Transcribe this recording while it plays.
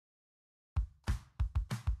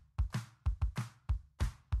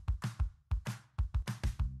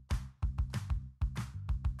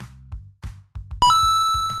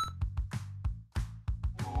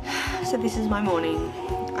So this is my morning.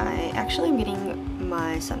 I actually am getting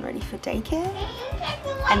my son ready for daycare,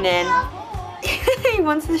 and then he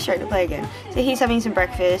wants the show to play again. So he's having some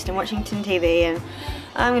breakfast and watching some TV, and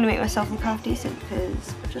I'm gonna make myself look half decent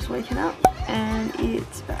because I've just woken up and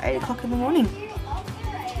it's about 8 o'clock in the morning.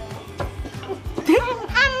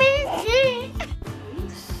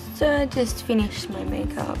 So I just finished my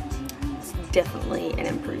makeup. It's definitely an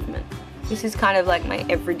improvement. This is kind of like my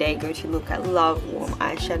everyday go-to look. I love warm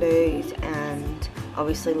eyeshadows and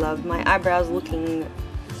obviously love my eyebrows looking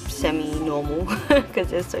semi-normal because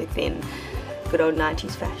they're so thin. Good old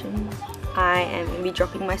 90s fashion. I am going to be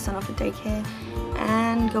dropping my son off at daycare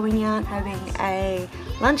and going out having a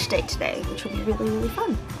lunch date today, which will be really, really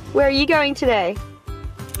fun. Where are you going today?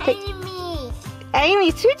 Amy.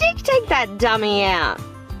 Amy, should you take that dummy out?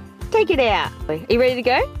 Take it out. Are you ready to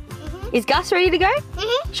go? Mm-hmm. Is Gus ready to go?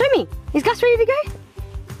 Mm-hmm. Show me. Is Gus ready to go?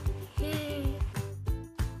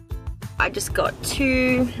 I just got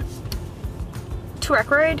to Toorak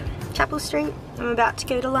Road, Chapel Street. I'm about to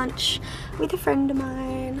go to lunch with a friend of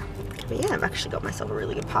mine. But yeah, I've actually got myself a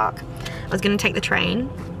really good park. I was going to take the train,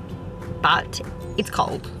 but it's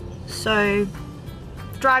cold. So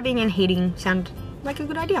driving and heating sound like a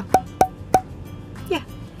good idea. Yeah.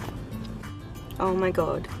 Oh my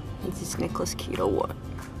god. Is this necklace cute or what?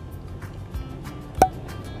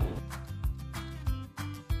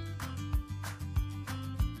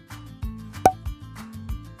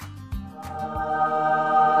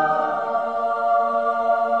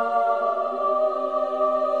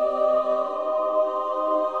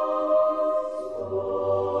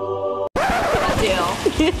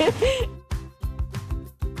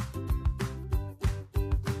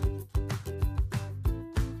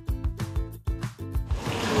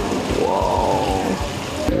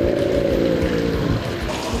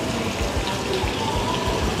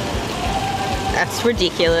 That's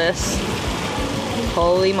ridiculous.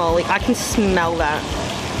 Holy moly, I can smell that.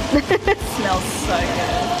 It smells so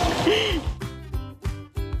good.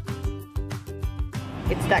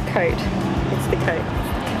 It's that coat. It's the coat.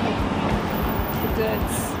 The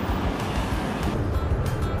goods.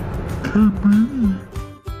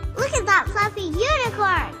 Look at that fluffy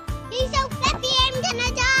unicorn. He's so fluffy, I'm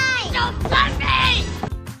gonna die. So fluffy!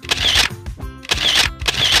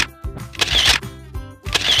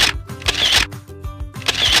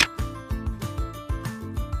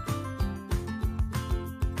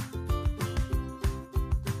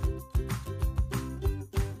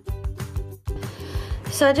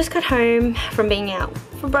 So I just got home from being out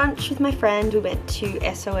for brunch with my friend. We went to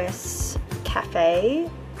SOS Cafe.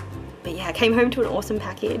 But yeah, I came home to an awesome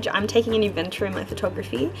package. I'm taking a new venture in my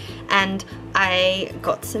photography, and I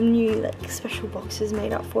got some new like special boxes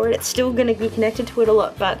made up for it. It's still gonna be connected to it a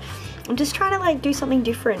lot, but I'm just trying to like do something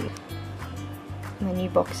different. My new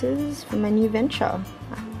boxes for my new venture.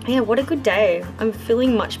 Yeah, what a good day. I'm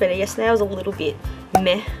feeling much better. Yesterday I was a little bit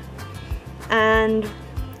meh, and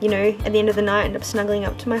you know, at the end of the night I end up snuggling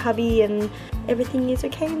up to my hubby and everything is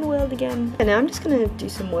okay in the world again. And now I'm just gonna do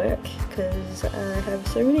some work because I have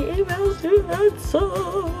so many emails to answer.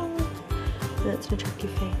 That's an attractive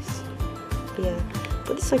face. But yeah,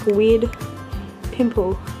 got this like weird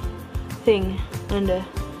pimple thing under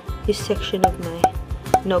this section of my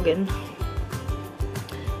noggin.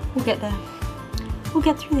 We'll get there. We'll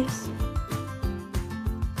get through this.